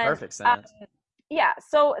 That makes perfect sense. Yeah.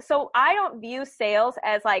 So I don't view sales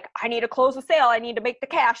as like, I need to close a sale. I need to make the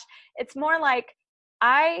cash. It's more like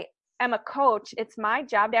I am a coach. It's my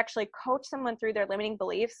job to actually coach someone through their limiting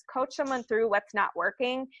beliefs, coach someone through what's not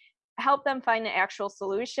working, help them find the actual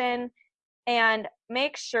solution, and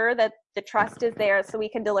make sure that the trust is there so we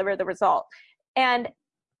can deliver the result. And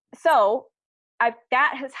so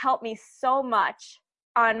that has helped me so much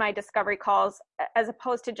on my discovery calls, as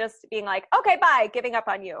opposed to just being like, okay, bye, giving up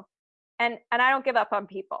on you. And I don't give up on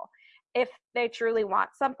people if they truly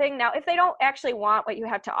want something. Now, if they don't actually want what you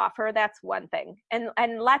have to offer, that's one thing. And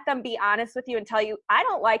let them be honest with you and tell you, I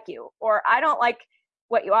don't like you, or I don't like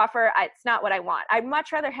what you offer. It's not what I want. I'd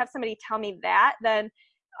much rather have somebody tell me that than,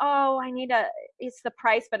 oh, it's the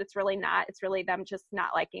price, but it's really not. It's really them just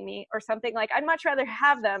not liking me or something. Like, I'd much rather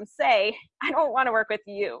have them say, I don't want to work with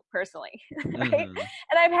you personally. Right? Mm-hmm.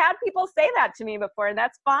 And I've had people say that to me before, and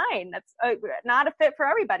that's fine. That's not a fit for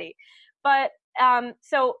everybody. But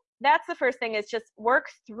so that's the first thing, is just work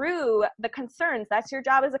through the concerns. That's your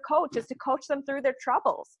job as a coach, is to coach them through their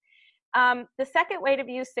troubles. The second way to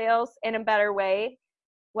view sales in a better way,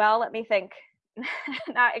 well, let me think.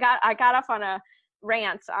 I got off on a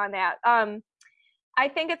rant on that. I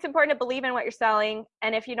think it's important to believe in what you're selling.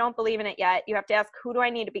 And if you don't believe in it yet, you have to ask, who do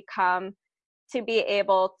I need to become to be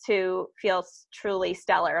able to feel truly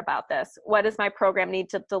stellar about this? What does my program need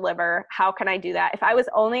to deliver? How can I do that? If I was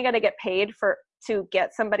only going to get paid to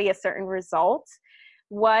get somebody a certain result,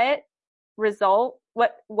 what is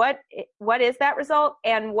that result?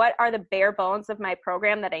 And what are the bare bones of my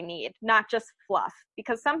program that I need? Not just fluff.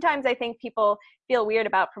 Because sometimes I think people feel weird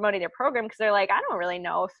about promoting their program because they're like, I don't really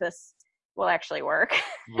know if this will actually work.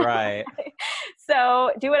 Right.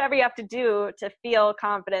 So do whatever you have to do to feel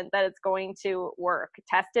confident that it's going to work.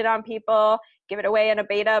 Test it on people, give it away in a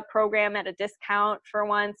beta program at a discount for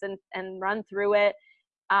once and run through it.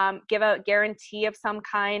 Give a guarantee of some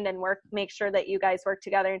kind and make sure that you guys work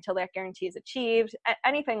together until that guarantee is achieved.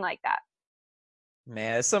 Anything like that.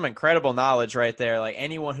 Man, it's some incredible knowledge right there. Like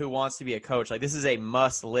anyone who wants to be a coach, like this is a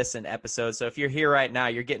must listen episode. So if you're here right now,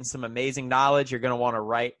 you're getting some amazing knowledge. You're going to want to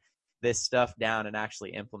write this stuff down and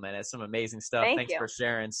actually implement it. Some amazing stuff. Thank Thanks you. for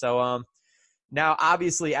sharing. So, now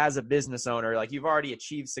obviously as a business owner, like you've already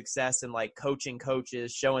achieved success in like coaching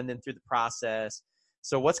coaches, showing them through the process.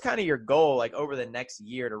 So what's kind of your goal like over the next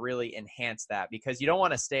year to really enhance that? Because you don't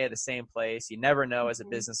want to stay at the same place. You never know as a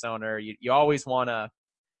business owner. You always want to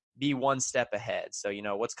be one step ahead. So,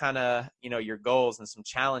 what's kind of, your goals and some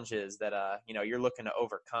challenges that, you're looking to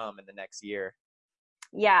overcome in the next year?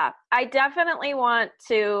 Yeah, I definitely want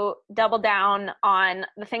to double down on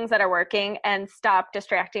the things that are working and stop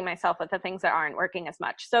distracting myself with the things that aren't working as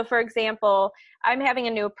much. So for example, I'm having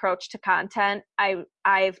a new approach to content.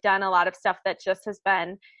 I've done a lot of stuff that just has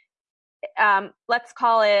been, let's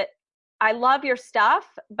call it, I love your stuff,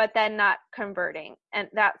 but then not converting. And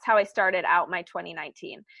that's how I started out my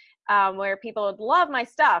 2019, where people would love my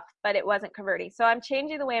stuff, but it wasn't converting. So I'm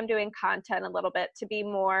changing the way I'm doing content a little bit to be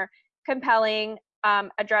more compelling,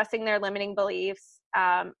 addressing their limiting beliefs,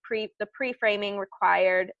 the pre-framing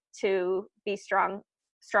required to be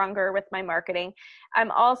stronger with my marketing.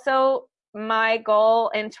 I'm also, my goal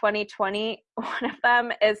in 2020, one of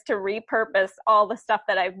them is to repurpose all the stuff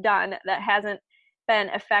that I've done that hasn't been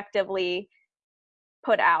effectively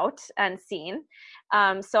put out and seen.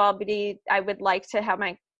 So I would like to have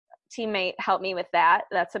my teammate help me with that.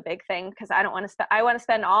 That's a big thing because I want to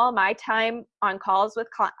spend all my time on calls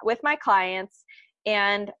with my clients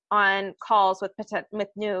and on calls with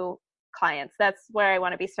new clients. That's where I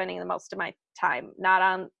want to be spending the most of my time, not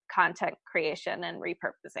on content creation and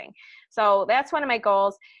repurposing. So that's one of my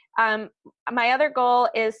goals. My other goal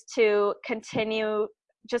is to continue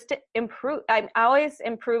just to improve. I'm always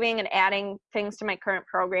improving and adding things to my current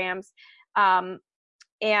programs. And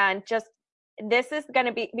just, this is going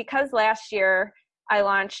to be, because last year I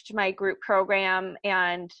launched my group program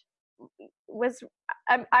and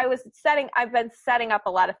I've been setting up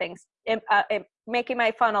a lot of things, making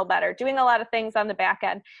my funnel better, doing a lot of things on the back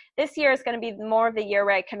end. This year is going to be more of the year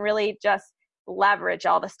where I can really just leverage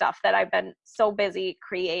all the stuff that I've been so busy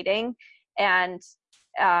creating. And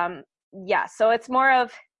so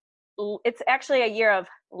it's actually a year of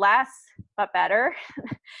less, but better.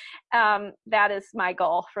 That is my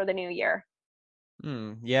goal for the new year.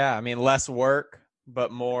 Yeah. I mean, less work,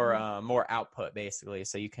 but more output basically.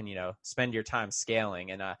 So you can, spend your time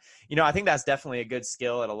scaling. And, I think that's definitely a good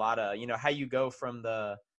skill at a lot of, how you go from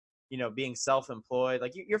the, being self-employed,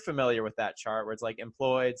 like you're familiar with that chart where it's like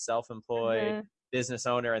employed, self-employed, business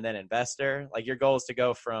owner, and then investor. Like your goal is to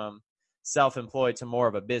go from self-employed to more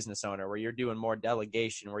of a business owner where you're doing more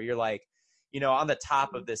delegation, where you're like, on the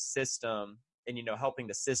top of this system and, helping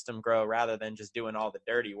the system grow rather than just doing all the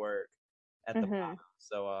dirty work at the bottom.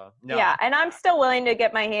 So, no. Yeah. And I'm still willing to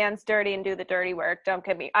get my hands dirty and do the dirty work. Don't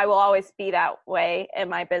get me, I will always be that way in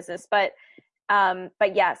my business, but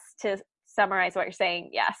yes, to summarize what you're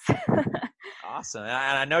saying, yes. Awesome. And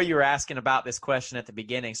I know you were asking about this question at the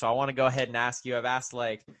beginning, so I want to go ahead and ask you. I've asked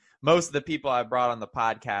like most of the people I've brought on the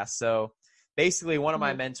podcast. So basically one of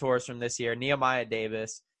my mentors from this year, Nehemiah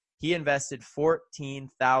Davis, he invested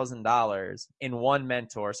 $14,000 in one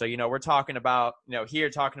mentor. So, we're talking about, here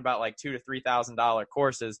talking about like $2,000 to $3,000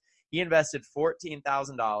 courses. He invested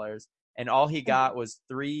 $14,000 and all he got was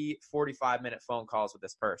 3 45-minute phone calls with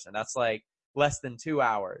this person. That's like less than 2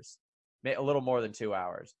 hours, a little more than 2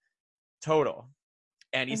 hours total.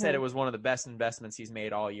 And he said it was one of the best investments he's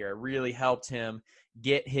made all year. It really helped him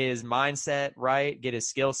get his mindset right, get his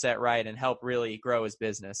skill set right, and help really grow his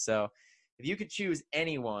business. So if you could choose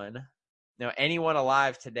anyone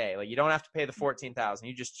alive today, like you don't have to pay the $14,000,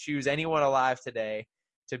 you just choose anyone alive today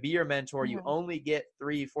to be your mentor. You only get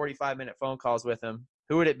 3 45-minute phone calls with him.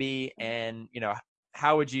 Who would it be? And,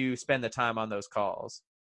 how would you spend the time on those calls?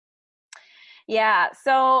 Yeah.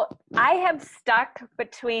 So I have stuck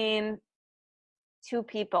between two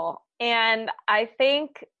people. And I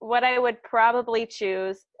think what I would probably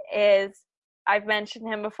choose is, I've mentioned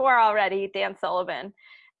him before already, Dan Sullivan.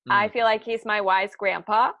 I feel like he's my wise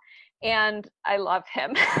grandpa and I love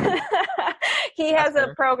him. He has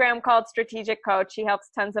a program called Strategic Coach. He helps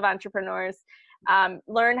tons of entrepreneurs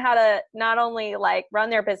learn how to not only like run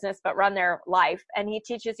their business, but run their life. And he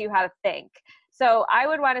teaches you how to think. So I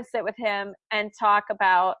would want to sit with him and talk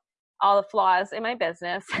about all the flaws in my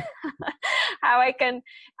business, how I can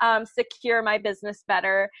secure my business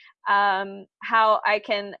better, how I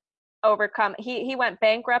can overcome. He went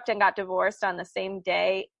bankrupt and got divorced on the same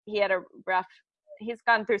day. He's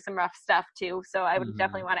gone through some rough stuff too. So I would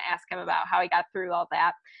definitely want to ask him about how he got through all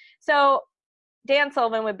that. So Dan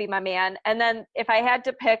Sullivan would be my man. And then if I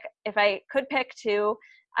could pick two,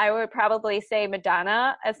 I would probably say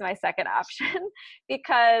Madonna as my second option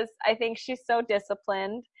because I think she's so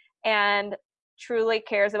disciplined and truly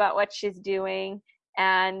cares about what she's doing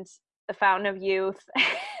and the fountain of youth.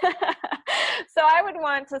 So I would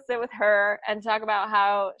want to sit with her and talk about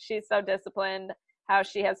how she's so disciplined, how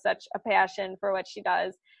she has such a passion for what she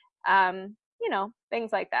does.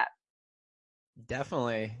 Things like that.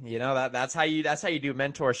 Definitely. That's how you do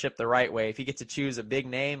mentorship the right way. If you get to choose a big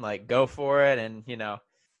name, like go for it and,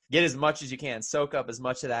 get as much as you can, soak up as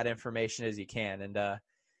much of that information as you can. And,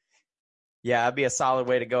 that'd be a solid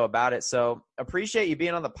way to go about it. So appreciate you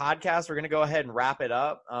being on the podcast. We're going to go ahead and wrap it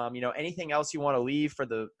up. Anything else you want to leave for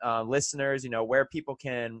the listeners, where people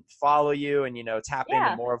can follow you and, tap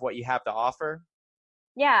into more of what you have to offer?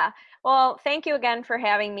 Yeah. Well, thank you again for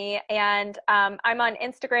having me. And I'm on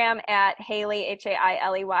Instagram at Hailey,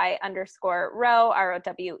 HAILEY _rowe,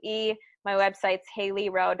 ROWE. My website's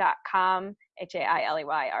haileyrowe.com,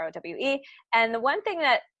 HAILEYROWE. And the one thing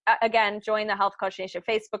that, again, join the Health Coach Nation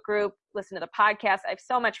Facebook group, listen to the podcast. I have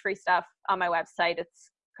so much free stuff on my website.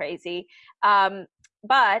 It's crazy.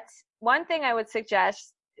 But one thing I would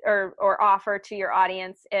suggest or offer to your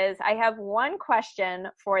audience is I have one question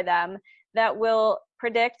for them that will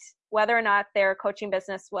predict whether or not their coaching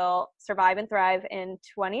business will survive and thrive in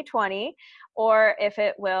 2020 or if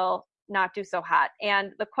it will not do so hot.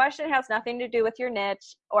 And the question has nothing to do with your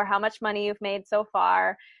niche or how much money you've made so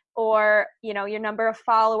far or, your number of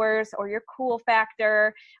followers or your cool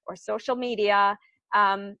factor or social media.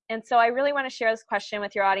 And so I really want to share this question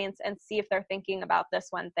with your audience and see if they're thinking about this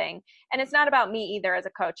one thing. And it's not about me either as a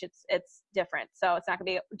coach. It's different. So it's not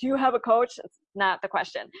going to be, do you have a coach? It's not the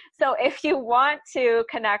question. So if you want to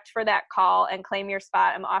connect for that call and claim your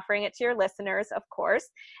spot, I'm offering it to your listeners, of course.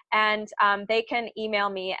 And they can email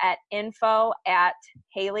me at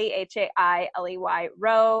info@Hailey, HAILEY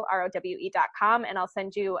ROWE.com. And I'll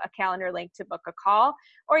send you a calendar link to book a call,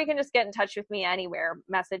 or you can just get in touch with me anywhere,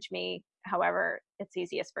 message me, however it's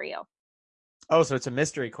easiest for you. Oh, so it's a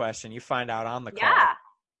mystery question. You find out on the call. Yeah.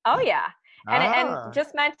 Oh, yeah. And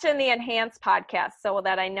just mention the Enhance podcast so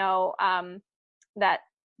that I know that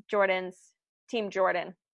Team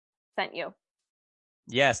Jordan sent you.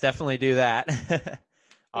 Yes, definitely do that.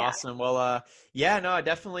 Awesome. Yeah. Well, I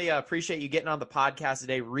definitely appreciate you getting on the podcast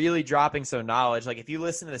today, really dropping some knowledge. Like if you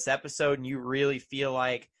listen to this episode and you really feel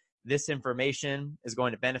like this information is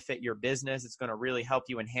going to benefit your business, it's going to really help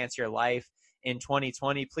you enhance your life in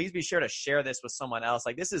 2020, please be sure to share this with someone else.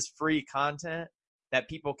 Like this is free content that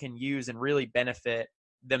people can use and really benefit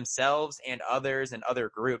themselves and others and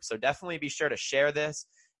other groups. So definitely be sure to share this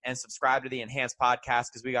and subscribe to the Enhance podcast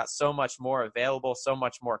because we got so much more available, so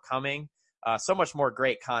much more coming, so much more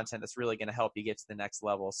great content that's really going to help you get to the next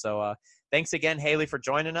level. So thanks again, Hailey, for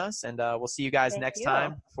joining us. And we'll see you guys next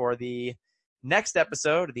time for the next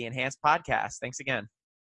episode of the Enhance podcast. Thanks again.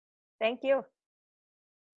 Thank you.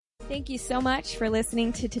 Thank you so much for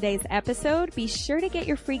listening to today's episode. Be sure to get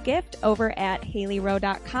your free gift over at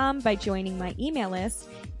haileyrowe.com by joining my email list.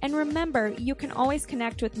 And remember, you can always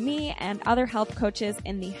connect with me and other health coaches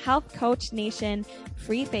in the Health Coach Nation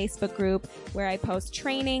free Facebook group, where I post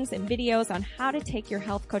trainings and videos on how to take your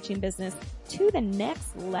health coaching business to the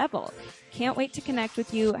next level. Can't wait to connect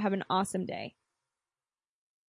with you. Have an awesome day.